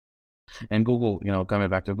And Google, coming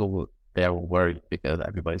back to Google, they're worried because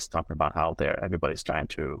everybody's talking about how everybody's trying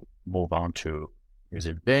to move on to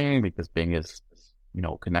using Bing because Bing is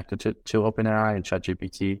connected to OpenAI and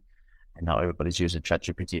ChatGPT, and now everybody's using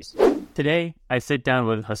ChatGPT. Today, I sit down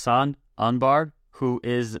with Hassan Aanbar, who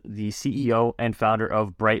is the CEO and founder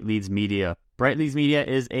of Bright Leads Media. Bright Leads Media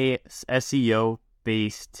is a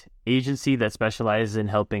SEO-based agency that specializes in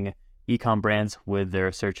helping Ecom brands with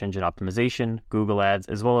their search engine optimization, Google Ads,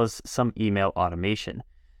 as well as some email automation.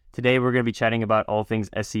 Today, we're going to be chatting about all things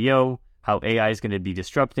SEO, how AI is going to be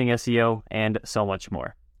disrupting SEO, and so much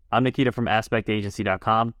more. I'm Nikita from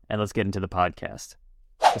AspectAgency.com, and let's get into the podcast.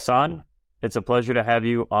 Hassan, it's a pleasure to have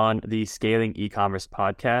you on the Scaling E-commerce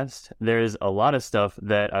podcast. There's a lot of stuff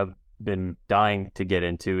that I've been dying to get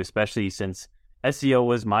into, especially since SEO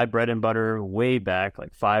was my bread and butter way back,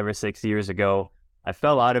 like 5 or 6 years ago. I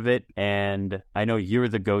fell out of it, and I know you're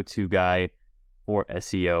the go-to guy for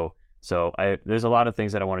SEO. So there's a lot of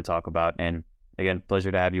things that I want to talk about. And again,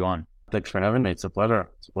 pleasure to have you on. Thanks for having me. It's a pleasure.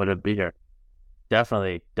 It's a pleasure to be here.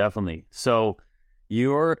 Definitely. So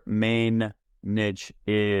your main niche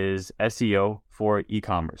is SEO for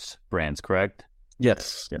e-commerce brands, correct?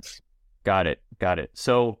 Yes. Got it.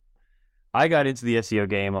 So I got into the SEO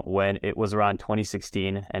game when it was around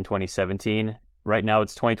 2016 and 2017. Right now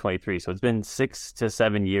it's 2023. So it's been 6 to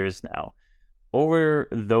 7 years now. Over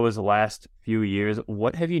those last few years,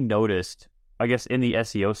 what have you noticed, I guess, in the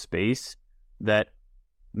SEO space that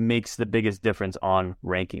makes the biggest difference on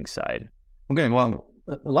ranking side? Okay, well,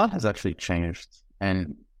 a lot has actually changed.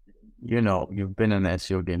 And, you've been in the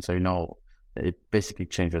SEO game, so it basically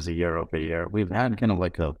changes year over year. We've had kind of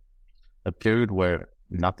like a period where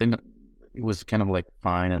nothing, it was kind of like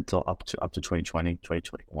fine until up to 2020,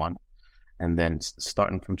 2021. And then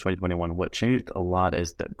starting from 2021, what changed a lot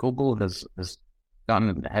is that Google has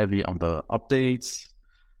gotten heavy on the updates,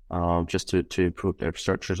 just to improve their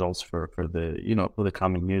search results for the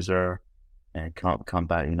common user and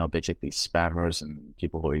combat, basically spammers and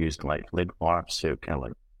people who are using like link farms to kind of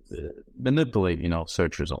like manipulate,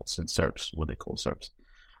 search results and SERPs, what they call SERPs.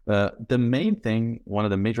 The main thing, one of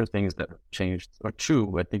the major things that changed are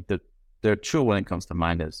two. I think that they're two when it comes to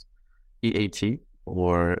mind is EAT,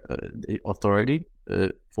 or the authority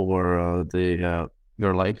for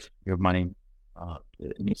your life, your money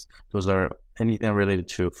needs. Those are anything related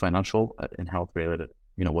to financial and health related,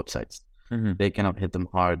 websites. Mm-hmm. They cannot hit them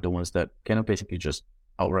hard. The ones that cannot basically just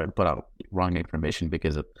outright put out wrong information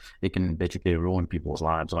because it can basically ruin people's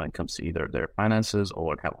lives when it comes to either their finances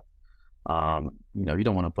or health. You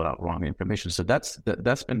don't want to put out wrong information. So that's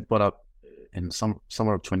been put up in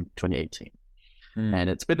summer of 2018. And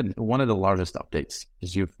it's been one of the largest updates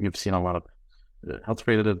because you've seen a lot of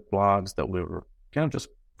health-related blogs that we were kind of just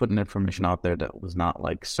putting information out there that was not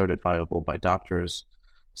like certifiable by doctors.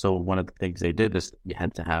 So one of the things they did is you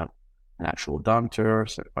had to have an actual doctor,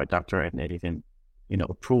 certified doctor, and they even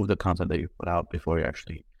approve the content that you put out before you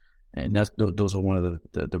actually. And those are one of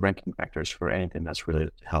the ranking factors for anything that's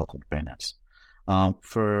related to health and finance.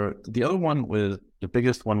 For the other one, the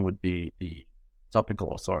biggest one would be the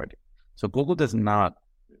topical authority. So Google does not,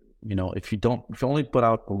 if you only put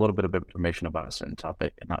out a little bit of information about a certain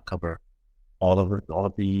topic and not cover all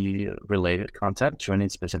of the related content to any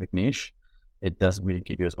specific niche, it doesn't really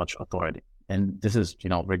give you as much authority. And this is,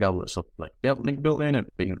 regardless of like link building and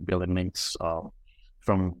building links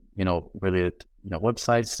from, related,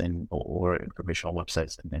 websites and or informational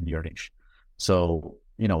websites and your niche. So,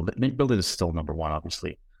 link building is still number one,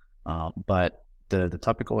 obviously. But the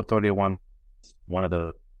topical authority one of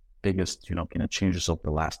the biggest, changes over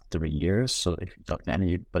the last 3 years. So if you talk to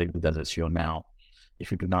anybody who does SEO now,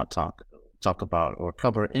 if you do not talk about or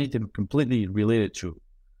cover anything completely related to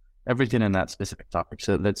everything in that specific topic.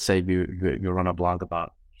 So let's say you run a blog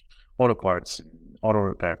about auto parts, auto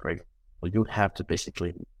repair, right? Well, you have to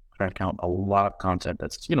basically crank out a lot of content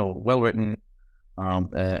that's, well written,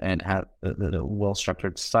 and have a well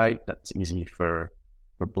structured site that's easy for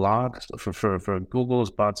blogs, for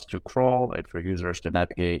Google's bots to crawl and for users to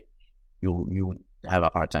navigate. You have a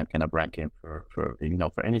hard time kind of ranking for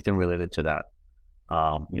anything related to that,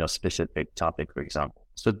 specific topic, for example.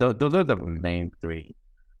 So those are the main three,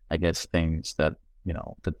 I guess, things that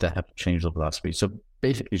have changed over the last week. So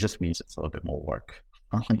basically, it just means it's a little bit more work,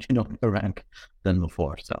 to rank than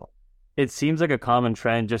before. So it seems like a common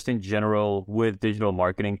trend just in general with digital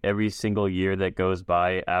marketing. Every single year that goes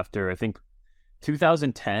by after, I think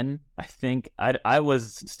 2010, I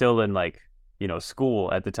was still in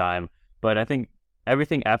school at the time, but I think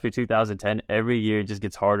everything after 2010, every year just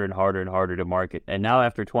gets harder and harder and harder to market. And now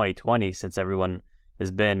after 2020, since everyone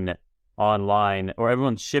has been online, or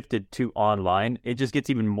everyone's shifted to online, it just gets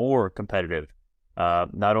even more competitive,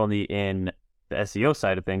 not only in the SEO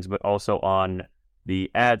side of things, but also on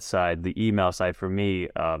the ad side, the email side for me,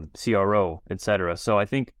 CRO, etc. So I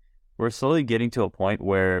think we're slowly getting to a point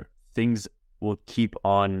where things will keep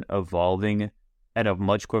on evolving at a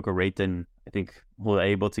much quicker rate than I think we're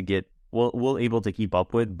able to keep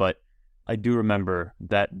up with. But I do remember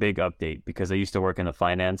that big update because I used to work in the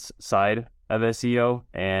finance side of SEO,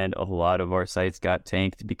 and a lot of our sites got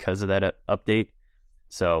tanked because of that update.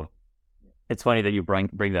 So it's funny that you bring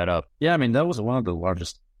that up. Yeah, I mean, that was one of the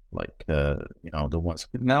largest, the ones.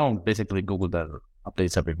 Now, basically, Google does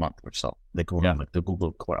updates every month or so. They call them like the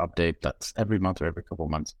Google Core Update. That's every month or every couple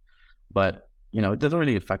of months. But, it doesn't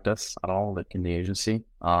really affect us at all, like in the agency.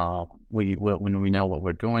 When we know what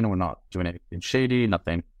we're doing, we're not doing anything shady,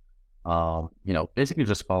 nothing. Basically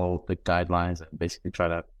just follow the guidelines and basically try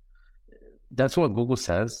to. That's what Google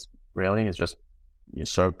says, really, is just you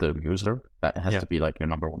serve the user. That has to be like your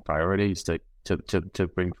number one priority, is to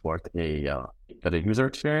bring forth a better user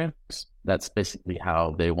experience. That's basically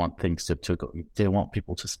how they want things to go. They want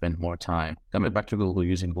people to spend more time coming back to Google,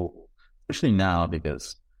 using Google, especially now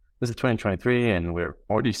because this is 2023 and we're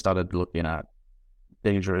already started looking at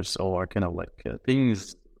dangerous or kind of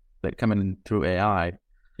things that come in through AI.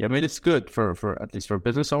 Yeah, I mean, it's good for at least for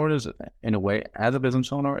business owners in a way. As a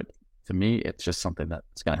business owner, to me, it's just something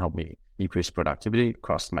that's going to help me increase productivity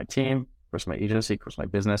across my team, across my agency, across my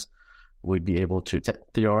business. We'd be able to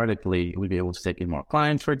theoretically, we'd be able to take in more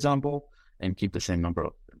clients, for example, and keep the same number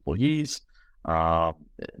of employees. Not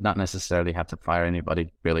necessarily have to fire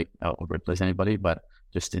anybody, really, or replace anybody, but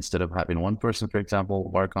just instead of having one person, for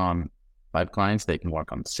example, work on 5 clients, they can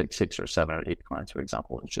work on six or 7 or 8 clients, for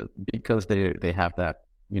example, just because they have that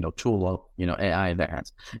tool of AI in their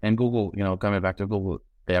hands. And Google, coming back to Google,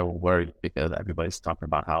 they're worried because everybody's talking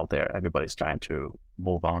about how everybody's trying to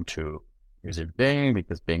move on to using Bing,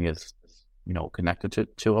 because Bing is connected to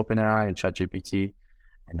OpenAI and ChatGPT,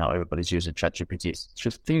 and now everybody's using ChatGPT. It's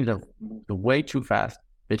just things that moved way too fast,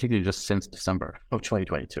 basically just since December of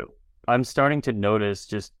 2022. I'm starting to notice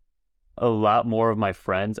just a lot more of my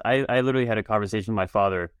friends. I literally had a conversation with my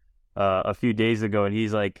father a few days ago, and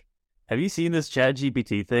he's like, have you seen this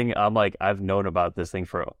ChatGPT thing? I'm like, I've known about this thing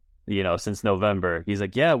for since November. He's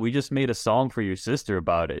like, yeah, we just made a song for your sister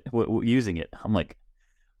about it, using it. I'm like,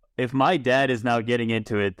 if my dad is now getting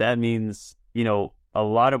into it, that means, a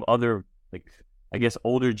lot of other, I guess,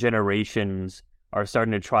 older generations are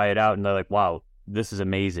starting to try it out, and they're like, wow, this is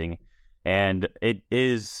amazing. And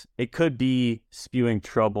it could be spewing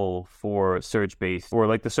trouble for search-based,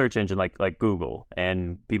 or the search engine like Google,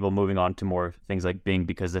 and people moving on to more things like Bing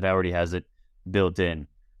because it already has it built in.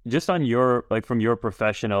 Just on your, from your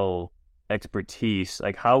professional expertise,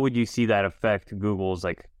 how would you see that affect Google's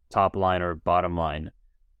top line or bottom line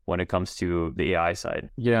when it comes to the AI side?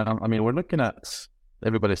 Yeah, I mean, we're looking at,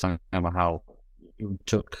 everybody's talking about how it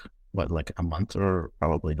took a month or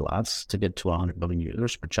probably less to get to 100 million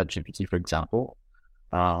users for ChatGPT, for example.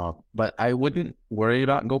 But I wouldn't worry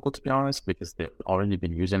about Google, to be honest, because they've already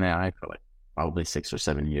been using AI for probably 6 or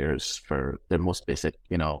 7 years for their most basic,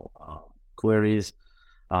 queries.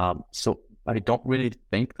 So I don't really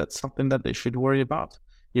think that's something that they should worry about.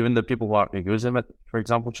 Even the people who are using it, for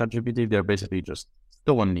example, ChatGPT, they're basically just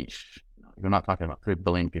still a niche. You're not talking about 3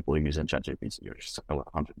 billion people using ChatGPT. You're just talking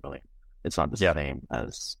about 100 million. It's not the same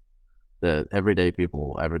as the everyday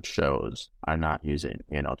people, average shows are not using,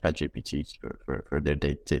 ChatGPT for their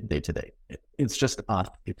day to day. It's just us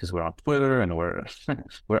because we're on Twitter and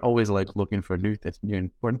we're always looking for new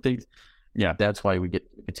important things. Yeah, that's why we get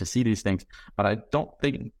to see these things. But I don't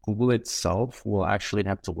think Google itself will actually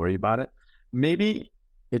have to worry about it. Maybe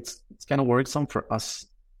it's kind of worrisome for us,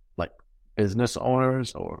 business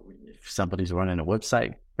owners, or if somebody's running a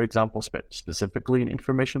website, for example, specifically an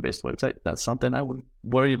information-based website. That's something I would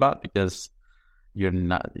worry about, because you're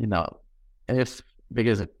not,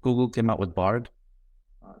 because Google came out with Bard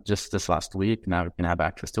just this last week. Now we can have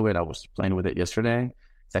access to it. I was playing with it yesterday.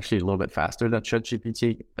 It's actually a little bit faster than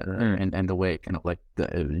ChatGPT, and the way it kind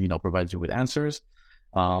of provides you with answers.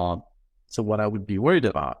 So what I would be worried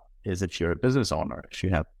about is if you're a business owner, if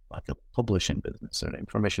you have a publishing business or an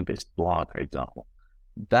information-based blog, for example,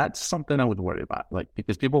 that's something I would worry about.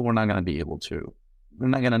 Because people were not going to be able to, they're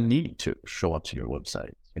not going to need to show up to your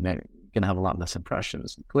website. You're going to have a lot less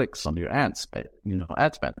impressions and clicks on your ad spend,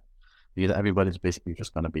 because everybody's basically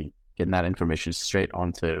just going to be getting that information straight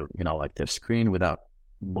onto, their screen without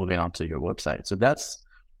moving onto your website. So that's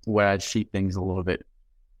where I see things a little bit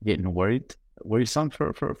getting worrisome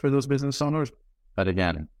for those business owners. But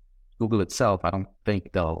again, Google itself, I don't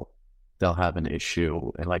think they'll they'll have an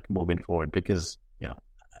issue and like moving forward because,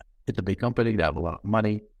 it's a big company. They have a lot of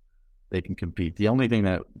money. They can compete. The only thing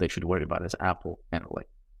that they should worry about is Apple. And like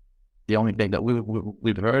the only thing that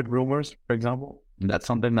we've heard rumors, for example, and that's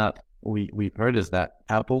something that we've heard is that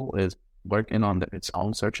Apple is working on its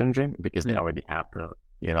own search engine because they already have the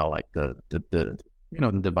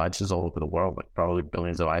devices all over the world, like probably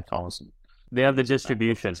billions of iPhones. They have the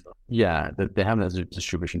distribution. Yeah, they have the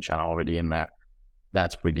distribution channel already in there.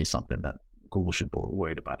 That's really something that Google should be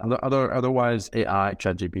worried about. Otherwise, AI,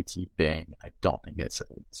 ChatGPT, Bing, I don't think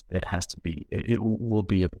it has to be. It will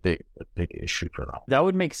be a big issue for them. That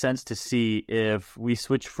would make sense to see if we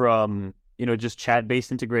switch from just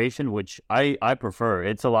chat-based integration, which I prefer.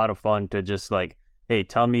 It's a lot of fun to just like, hey,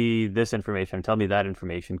 tell me this information, tell me that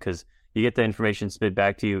information, because you get the information spit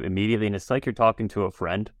back to you immediately, and it's like you're talking to a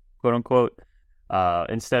friend, quote unquote,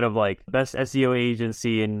 instead of like best SEO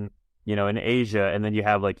agency in Asia, and then you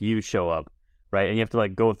have like you show up, right? And you have to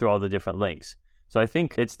like go through all the different links. So I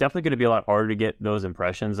think it's definitely going to be a lot harder to get those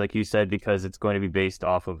impressions, like you said, because it's going to be based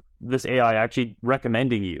off of this AI actually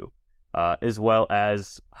recommending you, as well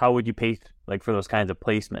as how would you pay like for those kinds of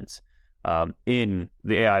placements in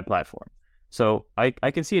the AI platform. So I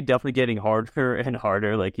can see it definitely getting harder and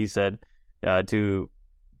harder, like you said, to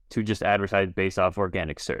just advertise based off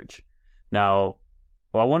organic search. Now,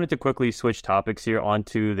 I wanted to quickly switch topics here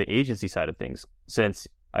onto the agency side of things, since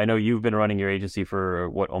I know you've been running your agency for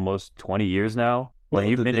almost 20 years now. Well,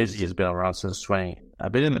 the agency has been around since 20.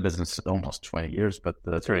 I've been in the business almost 20 years, but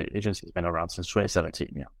the agency has been around since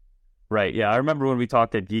 2017. Yeah. Right. Yeah. I remember when we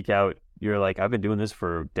talked at Geek Out, you're like, I've been doing this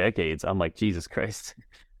for decades. I'm like, Jesus Christ.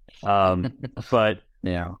 But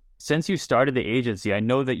yeah, since you started the agency, I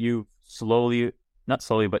know that you slowly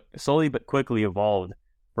but quickly evolved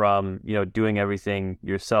from, doing everything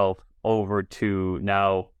yourself over to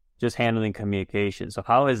now just handling communication. So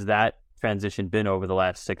how has that transition been over the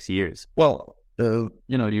last 6 years? Well,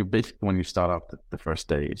 you basically, when you start off the first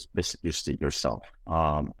days, basically you see yourself.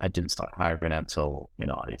 I didn't start hiring until,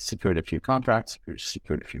 I secured a few contracts,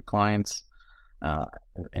 secured a few clients.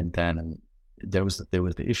 And then there was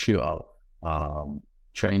the issue of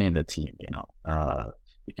training the team.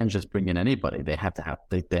 You can't just bring in anybody. They have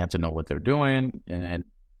to know what they're doing. And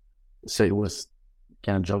so it was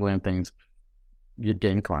kind of juggling things. You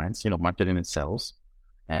gain clients, marketing and sales,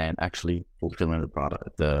 and actually fulfilling the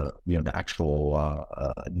product, the actual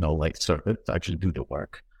service to actually do the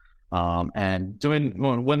work. And doing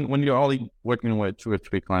when you're only working with 2 or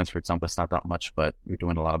 3 clients, for example, it's not that much, but you're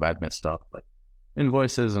doing a lot of admin stuff like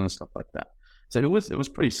invoices and stuff like that. So it was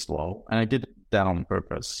pretty slow, and I did that on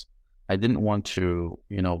purpose. I didn't want to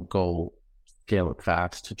go scale it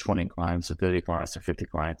fast to 20 clients, to 30 clients, to 50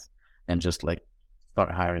 clients, and just like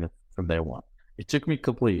start hiring from day one. It took me a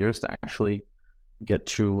couple of years to actually get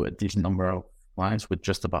to a decent number of clients with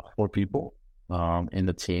just about 4 people in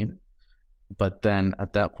the team. But then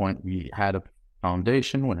at that point, we had a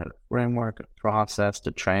foundation, we had a framework, a process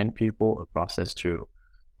to train people, a process to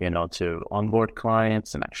onboard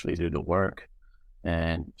clients and actually do the work.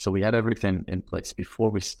 And so we had everything in place before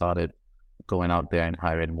we started going out there and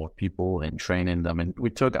hiring more people and training them. And we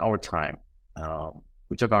took our time.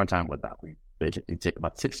 With that. We basically take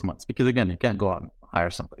about 6 months, because again, you can't go out and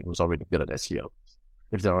hire somebody who's already good at SEO.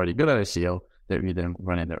 If they're already good at SEO, they're either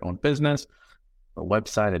running their own business, a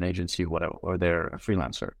website, an agency, whatever, or they're a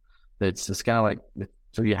freelancer. It's just kind of like,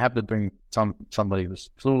 so you have to bring somebody who's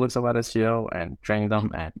clueless about SEO and train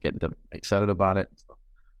them and get them excited about it.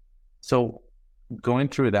 So going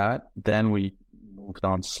through that, then we moved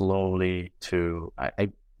on slowly to, I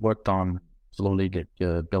worked on slowly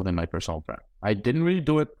building my personal brand. I didn't really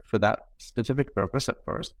do it for that specific purpose at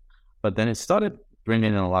first, but then it started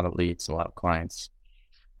bringing in a lot of leads, a lot of clients.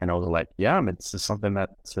 And I was like, yeah, it's something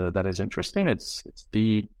that is interesting. It's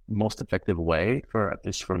the most effective way at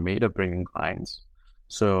least for me to bring in clients.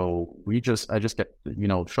 So I just kept,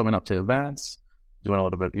 showing up to events, doing a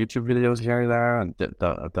little bit of YouTube videos here and there, and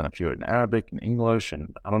I've done a few in Arabic and English,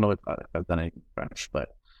 and I don't know if I've done any in French,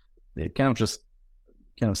 but it kind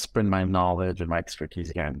of spread my knowledge and my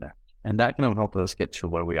expertise here and there. And that kind of helped us get to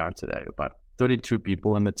where we are today. About 32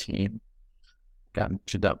 people in the team. Gotten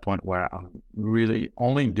to that point where I'm really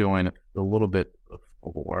only doing a little bit of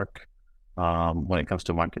work when it comes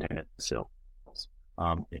to marketing and sales.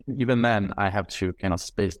 Even then, I have to kind of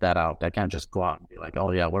space that out. I can't just go out and be like,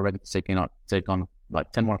 oh yeah, we're ready to take on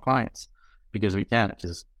like 10 more clients, because we can't.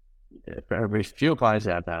 Just for every few clients,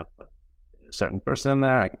 you have to have a certain person in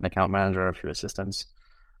there, like an account manager, a few assistants.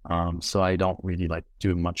 So I don't really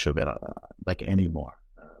do much of it anymore.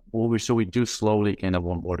 So we do slowly kind of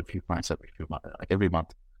onboard a few clients every month,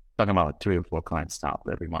 talking about 3 or 4 clients now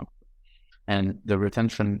every month. And the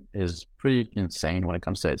retention is pretty insane when it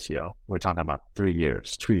comes to SEO. We're talking about 3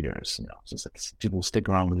 years, 2 years. Just like people stick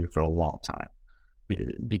around with you for a long time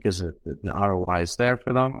because the ROI is there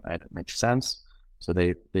for them and it makes sense. So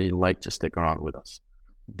they like to stick around with us.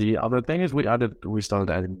 The other thing is we started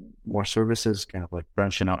adding more services, kind of like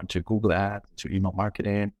branching out into Google Ads, to email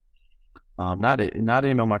marketing. Not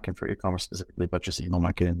email marketing for e-commerce specifically, but just email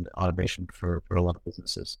marketing automation for a lot of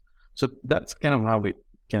businesses. So that's kind of how we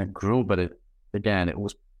kind of grew, but it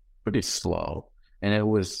was pretty slow, and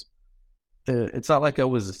it's not like I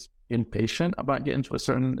was impatient about getting to a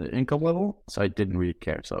certain income level, so I didn't really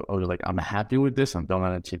care. So I was like, I'm happy with this. I'm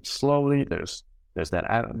building a team slowly. There's that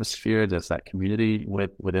atmosphere, there's that community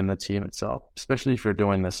within the team itself, especially if you're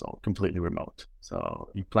doing this all completely remote. So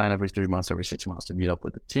you plan every 3 months, every 6 months to meet up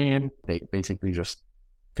with the team. They basically just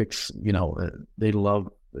fix, they love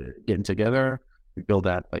getting together. We build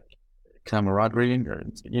that like camaraderie,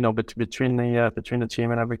 between the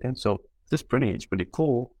team and everything. So it's pretty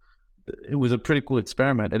cool. It was a pretty cool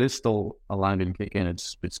experiment. It is still alive and kicking.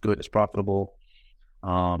 It's good. It's profitable.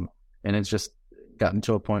 And it's just gotten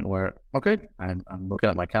to a point where, okay, I'm looking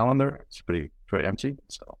at my calendar. It's pretty empty.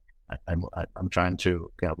 So I'm trying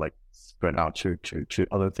to kind of like spread out to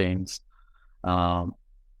other things.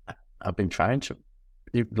 I've been trying to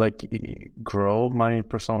grow my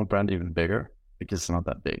personal brand even bigger because it's not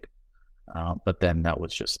that big. But then that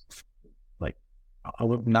was just like, I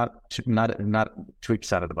was not too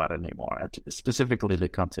excited about it anymore. Specifically the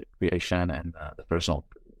content creation and the personal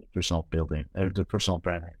building, the personal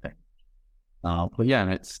branding thing. But yeah,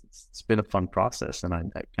 and it's been a fun process, and I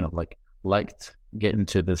kind of liked getting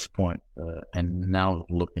to this point, and now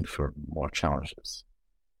looking for more challenges.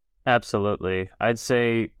 Absolutely. I'd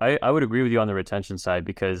say I would agree with you on the retention side,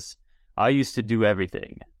 because I used to do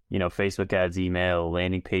everything, Facebook ads, email,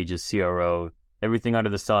 landing pages, CRO, everything under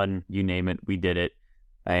the sun, you name it, we did it.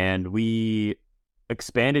 And we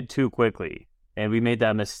expanded too quickly, and we made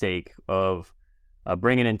that mistake of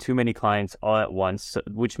bringing in too many clients all at once,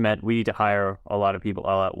 which meant we need to hire a lot of people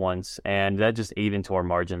all at once, and that just ate into our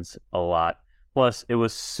margins a lot. Plus, it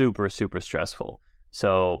was super, super stressful.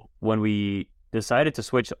 So when we decided to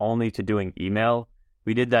switch only to doing email,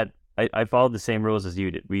 we did that. I followed the same rules as you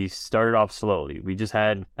did. We started off slowly. We just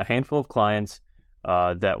had a handful of clients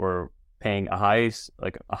that were paying a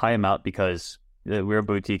high amount because we're a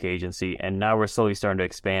boutique agency, and now we're slowly starting to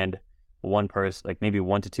expand one person, like maybe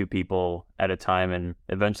 1 to 2 people at a time, and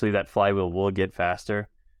eventually that flywheel will get faster.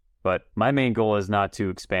 But my main goal is not to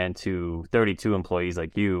expand to 32 employees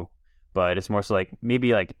like you, but it's more so like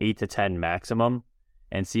maybe like 8 to 10 maximum,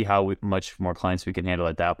 and see how much more clients we can handle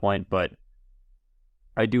at that point. But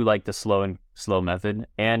I do like the slow method,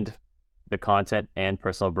 and the content and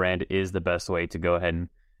personal brand is the best way to go ahead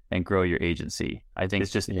and grow your agency. I think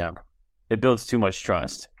it's just, it builds too much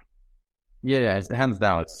trust. Yeah, it's hands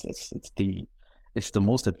down. It's the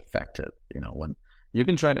most effective. When you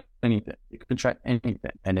can try anything,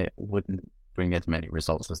 and it wouldn't bring as many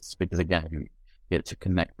results. It's because again, you get to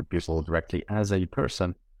connect with people directly as a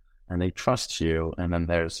person, and they trust you. And then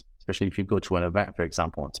especially if you go to an event, for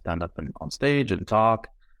example, and stand up on stage and talk,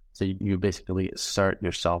 so you basically assert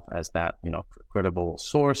yourself as that credible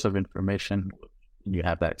source of information. You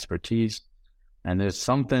have that expertise. And there's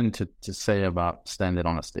something to say about standing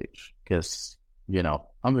on a stage, because,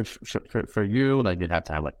 for you, like, you'd have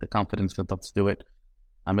to have like the confidence to do it.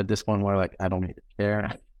 I'm at this point where like, I don't even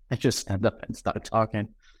care. I just stand up and start talking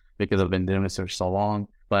because I've been doing this for so long.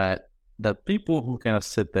 But the people who kind of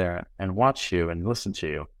sit there and watch you and listen to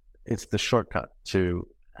you, it's the shortcut to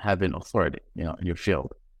having authority, in your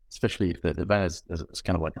field, especially if the event is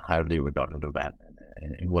kind of like a highly regarded event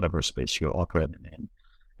in whatever space you're operating in.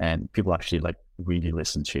 And people actually like really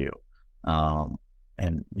listen to you.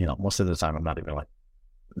 And, most of the time I'm not even like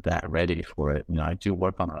that ready for it. I do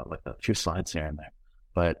work on a few slides here and there,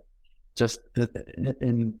 but just,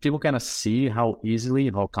 and people kind of see how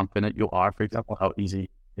confident you are, for example, how easy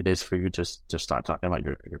it is for you to start talking about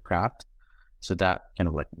your craft. So that kind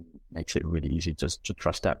of like makes it really easy just to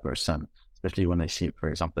trust that person, especially when they see, for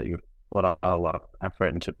example, that you put a lot of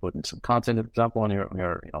effort into putting some content, for example, on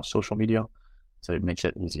your social media. So it makes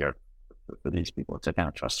it easier for these people to kind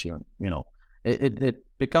of trust you. And, it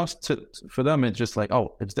becomes for them, it's just like,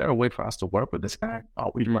 oh, is there a way for us to work with this guy?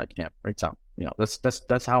 Oh, we like him, for example.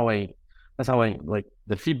 That's how I like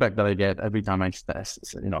the feedback that I get every time I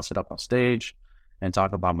sit up on stage and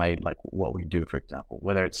talk about what we do, for example,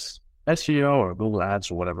 whether it's SEO or Google Ads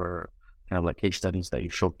or whatever kind of like case studies that you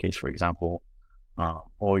showcase, for example.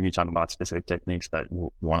 or you talk about specific techniques that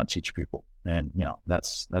you want to teach people. And,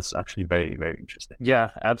 that's actually very, very interesting.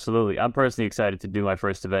 Yeah, absolutely. I'm personally excited to do my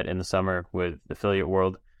first event in the summer with Affiliate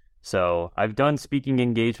World. So I've done speaking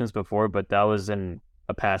engagements before, but that was in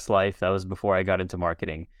a past life. That was before I got into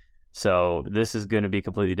marketing. So this is going to be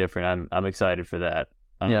completely different. I'm excited for that.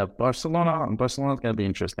 Yeah, Barcelona's going to be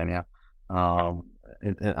interesting. Yeah.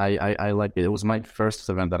 I like it. It was my first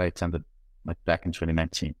event that I attended like back in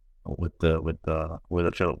 2019 with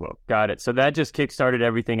Affiliate World. Got it. So that just kickstarted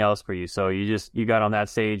everything else for you. So you got on that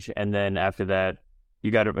stage, and then after that,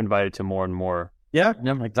 you got invited to more and more. Yeah,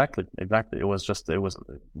 exactly. It was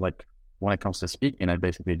like when it comes to speaking, I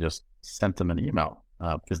basically just sent them an email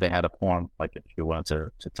because they had a form. Like if you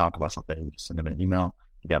wanted to talk about something, you just send them an email.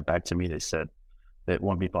 They got back to me. They said it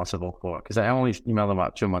won't be possible because I only emailed them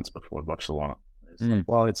about 2 months before Barcelona. Like,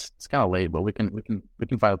 well, it's kind of late, but we can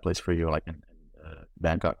find a place for you like in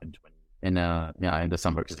Bangkok in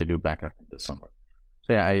December because they do Bangkok in December.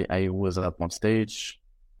 So yeah, I was up on stage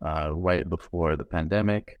right before the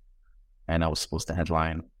pandemic, and I was supposed to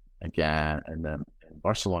headline again, and then in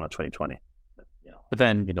Barcelona 2020. But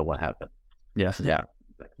then you know what happened. Yes. Yeah.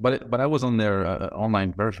 But I was on their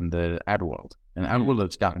online version, the Ad World, and Ad World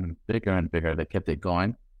has gotten bigger and bigger. They kept it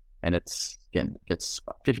going, and it's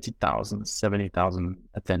 50,000, 70,000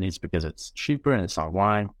 attendees because it's cheaper and it's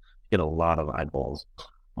online. You get a lot of eyeballs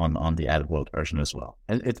on the Ad World version as well.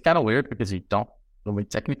 And it's kind of weird because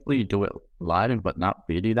technically you do it live, but not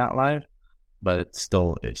really that live. But it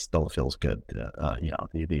still feels good.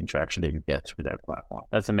 The interaction that you get through that platform.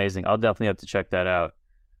 That's amazing. I'll definitely have to check that out.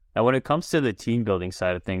 Now, when it comes to the team building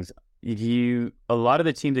side of things, a lot of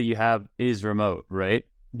the team that you have is remote, right?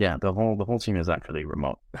 Yeah, the whole team is actually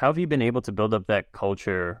remote. How have you been able to build up that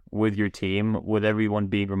culture with your team, with everyone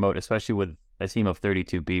being remote, especially with a team of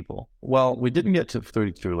 32 people? Well, we didn't get to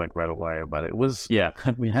 32 like right away, but it was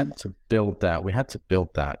we had to build that.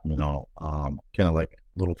 Kind of like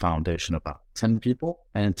little foundation of about 10 people,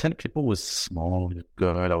 and 10 people was small,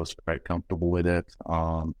 good. I was quite comfortable with it,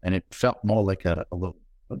 and it felt more like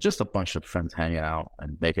just a bunch of friends hanging out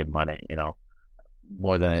and making money,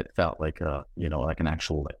 more than it felt like like an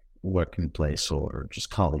actual working place or just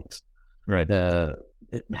colleagues. Right.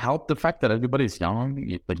 It helped the fact that everybody's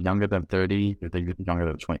young, like younger than 30, younger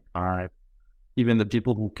than 25. Even the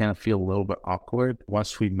people who kind of feel a little bit awkward,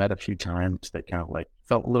 once we met a few times, they kind of like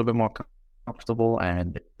felt a little bit more comfortable,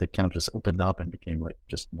 and they kind of just opened up and became like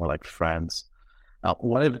just more like friends.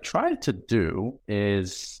 What I've tried to do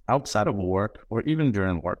is outside of work or even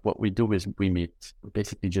during work, what we do is we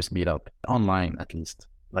basically just meet up online at least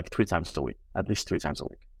like 3 times a week, at least 3 times a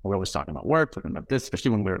week. We're always talking about work, talking about this,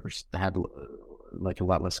 especially when we had like a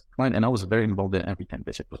lot less client. And I was very involved in everything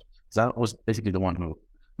basically. So I was basically the one who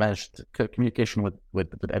managed communication with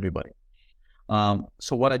everybody.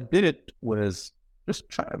 So what I did was just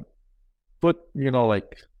try to put,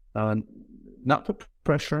 not put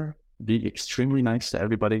pressure, be extremely nice to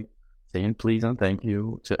everybody, saying please and thank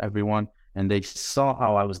you to everyone. And they saw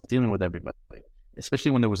how I was dealing with everybody, especially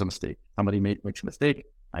when there was a mistake. Somebody makes a mistake,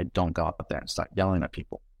 I don't go out there and start yelling at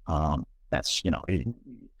people. That's, what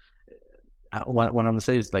I'm going to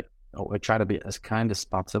say is like, I try to be as kind as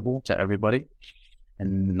possible to everybody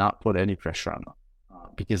and not put any pressure on them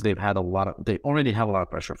because they already have a lot of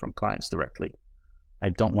pressure from clients directly. I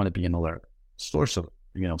don't want to be another source of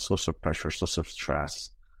pressure, source of stress.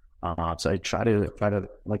 So I try to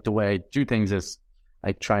like the way I do things is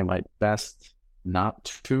I try my best not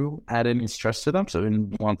to add any stress to them. So I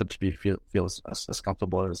want them to feel as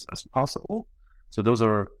comfortable as possible. So those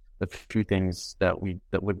are the few things that we've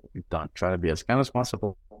done. Try to be as kind as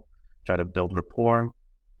possible. Try to build rapport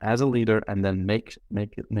as a leader, and then make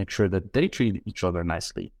sure that they treat each other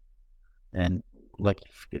nicely. And like,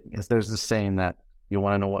 there's this saying that you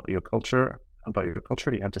want to know about your culture,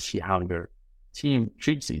 you have to see how your team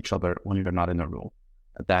treats each other when you're not in the room.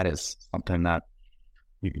 That is something that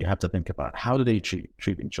you have to think about. How do they treat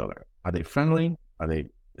each other? Are they friendly?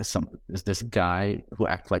 Is this guy who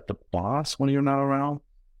acts like the boss when you're not around,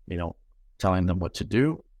 telling them what to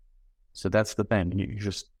do? So that's the thing.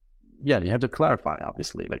 You have to clarify,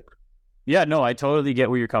 obviously. Yeah, no, I totally get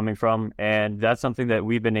where you're coming from. And that's something that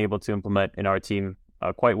we've been able to implement in our team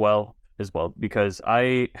quite well as well. Because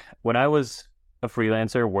when I was a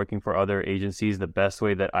freelancer working for other agencies, the best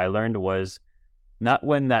way that I learned was not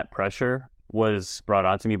when that pressure was brought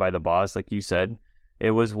onto me by the boss, like you said. It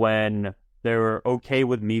was when they were okay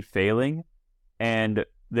with me failing and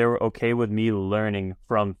they were okay with me learning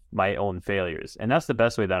from my own failures. And that's the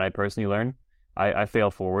best way that I personally learn. I fail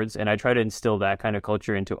forwards, and I try to instill that kind of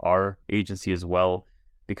culture into our agency as well,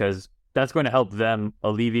 because that's going to help them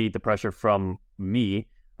alleviate the pressure from me.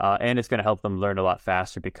 And it's going to help them learn a lot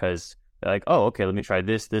faster because they're like, oh, okay, let me try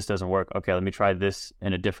this. This doesn't work. Okay, let me try this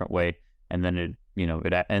in a different way. And then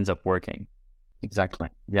it ends up working. Exactly.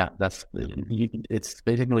 Yeah, it's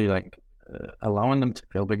basically like allowing them to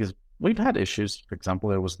fail because we've had issues. For example,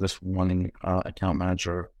 there was this one account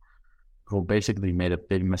manager who basically made a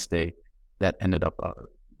big mistake that ended up,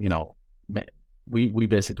 we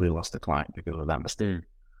basically lost the client because of that mistake.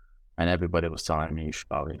 And everybody was telling me you should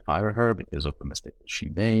probably fire her because of the mistake that she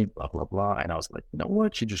made, blah, blah, blah. And I was like, you know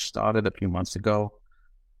what? She just started a few months ago.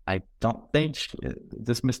 I don't think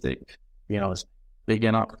this mistake, is big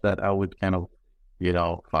enough that I would kind of,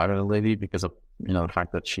 fire the lady because of, the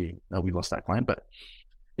fact that we lost that client. But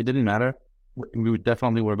it didn't matter. We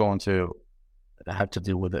definitely were going to have to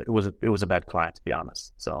deal with it. It was a bad client, to be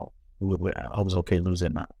honest. So I was okay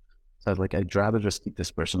losing that. So I was like, I'd rather just keep this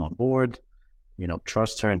person on board,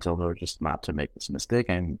 trust her and tell her just not to make this mistake.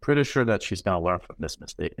 I'm pretty sure that she's going to learn from this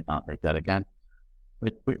mistake and not make that again,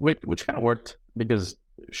 which kind of worked because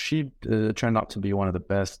she turned out to be one of the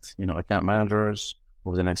best, account managers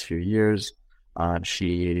over the next few years.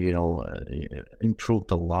 She, improved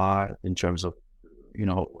a lot in terms of,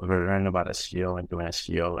 learning about SEO and doing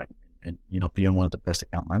SEO and being one of the best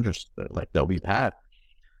account managers that we've had.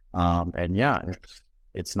 And yeah,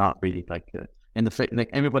 it's not really and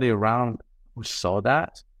everybody around who saw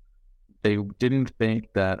that, they didn't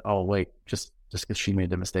think that, oh wait, just because she made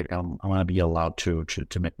the mistake, I'm going to be allowed to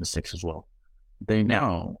make mistakes as well. They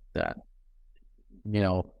know that, they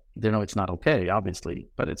know it's not okay, obviously,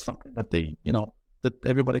 but it's something that they, that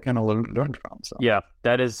everybody kind of learned from. So yeah,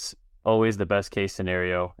 that is always the best case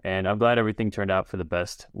scenario. And I'm glad everything turned out for the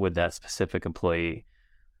best with that specific employee.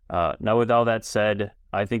 Now, with all that said,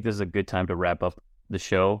 I think this is a good time to wrap up the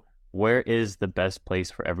show. Where is the best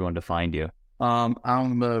place for everyone to find you?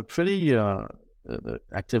 I'm pretty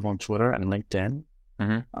active on Twitter and LinkedIn,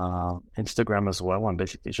 Instagram as well. And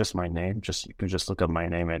basically, it's just my name. You can just look up my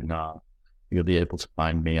name and you'll be able to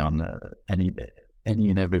find me on any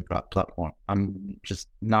and every platform. I'm just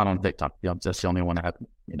not on TikTok. That's the only one I have,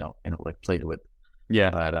 played with.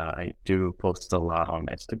 Yeah, but I do post a lot on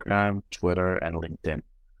Instagram, Twitter, and LinkedIn.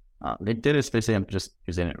 LinkedIn is basically I'm just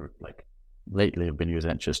using it lately. I've been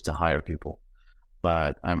using it just to hire people.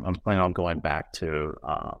 But I'm planning on going back to,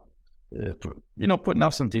 putting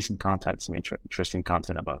out some decent content, some interesting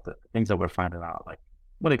content about the things that we're finding out. Like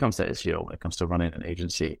when it comes to SEO, when it comes to running an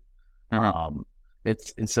agency,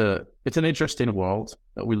 it's an interesting world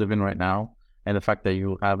that we live in right now. And the fact that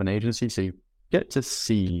you have an agency, so you get to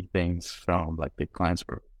see things from the client's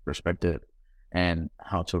perspective and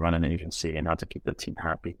how to run an agency and how to keep the team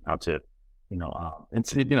happy, how to,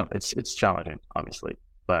 it's challenging, obviously.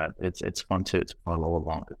 But it's fun to follow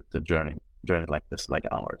along the journey like this, like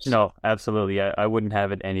ours. No, absolutely. I wouldn't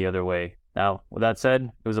have it any other way. Now, with that said,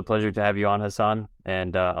 it was a pleasure to have you on, Hassan,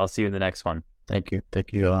 and I'll see you in the next one. Thank you.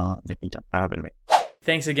 Thank you for having me.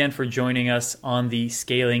 Thanks again for joining us on the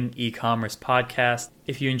Scaling E-commerce podcast.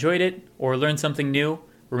 If you enjoyed it or learned something new,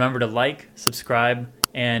 remember to like, subscribe,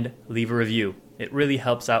 and leave a review. It really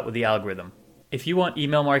helps out with the algorithm. If you want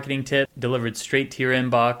email marketing tips delivered straight to your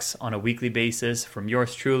inbox on a weekly basis from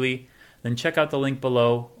yours truly, then check out the link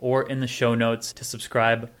below or in the show notes to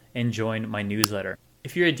subscribe and join my newsletter.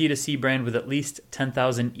 If you're a D2C brand with at least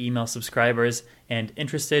 10,000 email subscribers and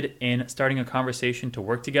interested in starting a conversation to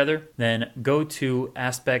work together, then go to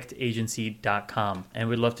aspectagency.com and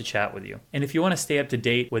we'd love to chat with you. And if you want to stay up to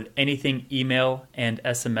date with anything email and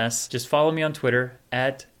SMS, just follow me on Twitter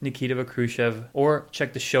at Nikita Vakrushev or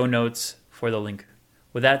check the show notes for the link.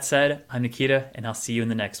 With that said, I'm Nikita, and I'll see you in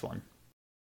the next one.